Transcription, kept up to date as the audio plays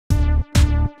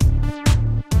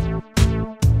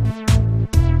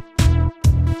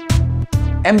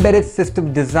Embedded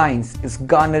system designs is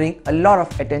garnering a lot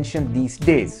of attention these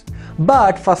days.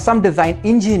 But for some design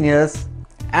engineers,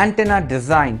 antenna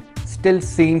design still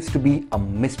seems to be a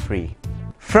mystery.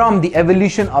 From the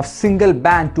evolution of single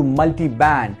band to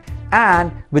multi-band,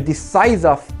 and with the size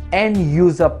of end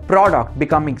user product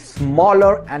becoming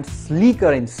smaller and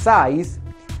sleeker in size,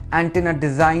 antenna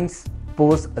designs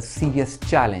pose a serious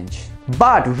challenge.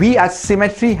 But we at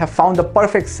Symmetry have found the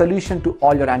perfect solution to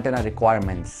all your antenna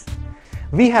requirements.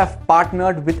 We have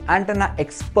partnered with antenna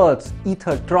experts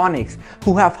Ethertronics,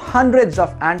 who have hundreds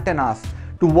of antennas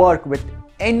to work with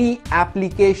any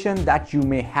application that you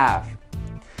may have.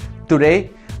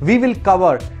 Today, we will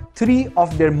cover 3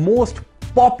 of their most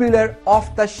popular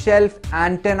off-the-shelf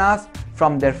antennas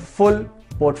from their full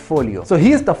portfolio. So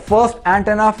here's the first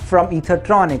antenna from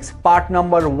Ethertronics, part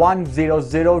number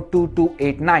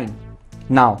 1002289.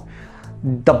 Now,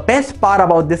 the best part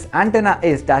about this antenna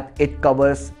is that it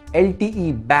covers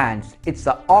LTE bands. It's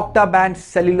an octa-band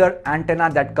cellular antenna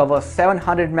that covers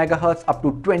 700 MHz up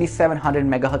to 2700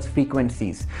 MHz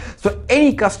frequencies. So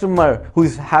any customer who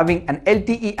is having an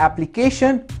LTE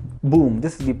application, boom,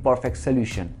 this is the perfect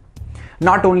solution.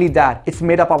 Not only that, it's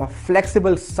made up of a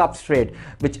flexible substrate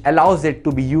which allows it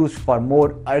to be used for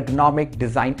more ergonomic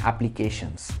design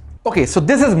applications. Okay, so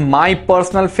this is my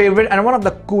personal favorite and one of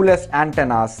the coolest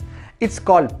antennas. It's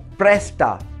called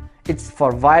Presta. It's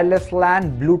for wireless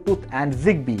LAN, Bluetooth and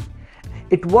Zigbee.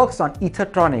 It works on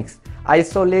Ethertronics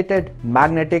isolated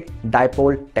magnetic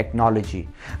dipole technology,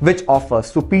 which offers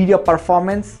superior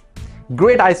performance,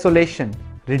 great isolation,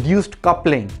 reduced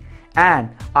coupling, and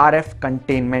RF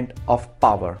containment of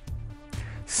power.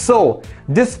 So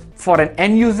this, for an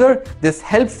end user, this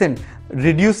helps in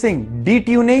reducing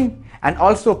detuning and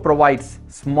also provides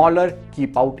smaller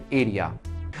keep out area.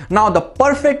 Now the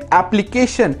perfect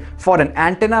application for an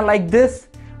antenna like this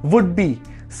would be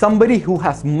somebody who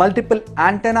has multiple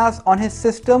antennas on his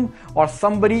system, or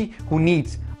somebody who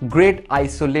needs great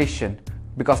isolation,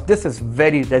 because this is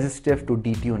very resistive to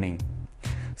detuning.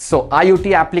 So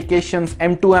IoT applications,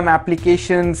 M2M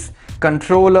applications,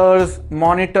 controllers,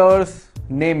 monitors,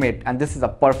 name it, and this is a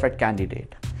perfect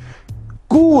candidate.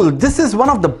 Cool, this is one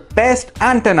of the best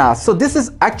antennas. So this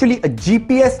is actually a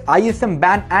GPS ISM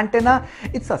band antenna.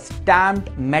 It's a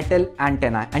stamped metal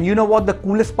antenna. And you know what the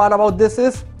coolest part about this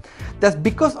is? That's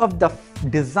because of the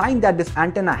design that this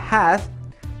antenna has,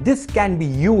 this can be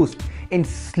used in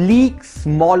sleek,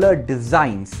 smaller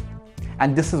designs.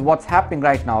 And this is what's happening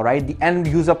right now, right? The end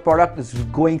user product is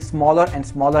going smaller and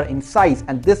smaller in size,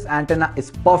 and this antenna is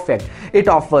perfect. It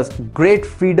offers great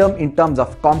freedom in terms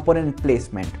of component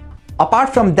placement.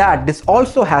 Apart from that, this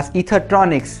also has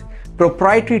Ethertronics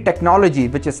proprietary technology,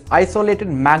 which is isolated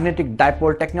magnetic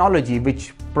dipole technology,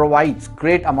 which provides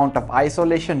great amount of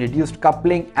isolation, reduced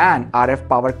coupling and RF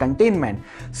power containment.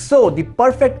 So the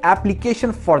perfect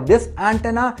application for this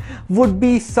antenna would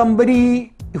be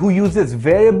somebody who uses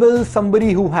wearables,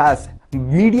 somebody who has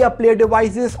media player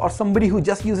devices, or somebody who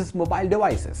just uses mobile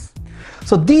devices.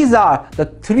 So these are the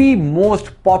 3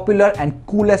 most popular and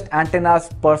coolest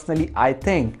antennas personally, I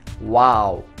think.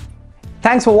 Wow.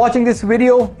 Thanks for watching this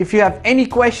video. If you have any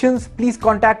questions, please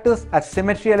contact us at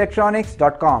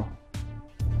symmetryelectronics.com.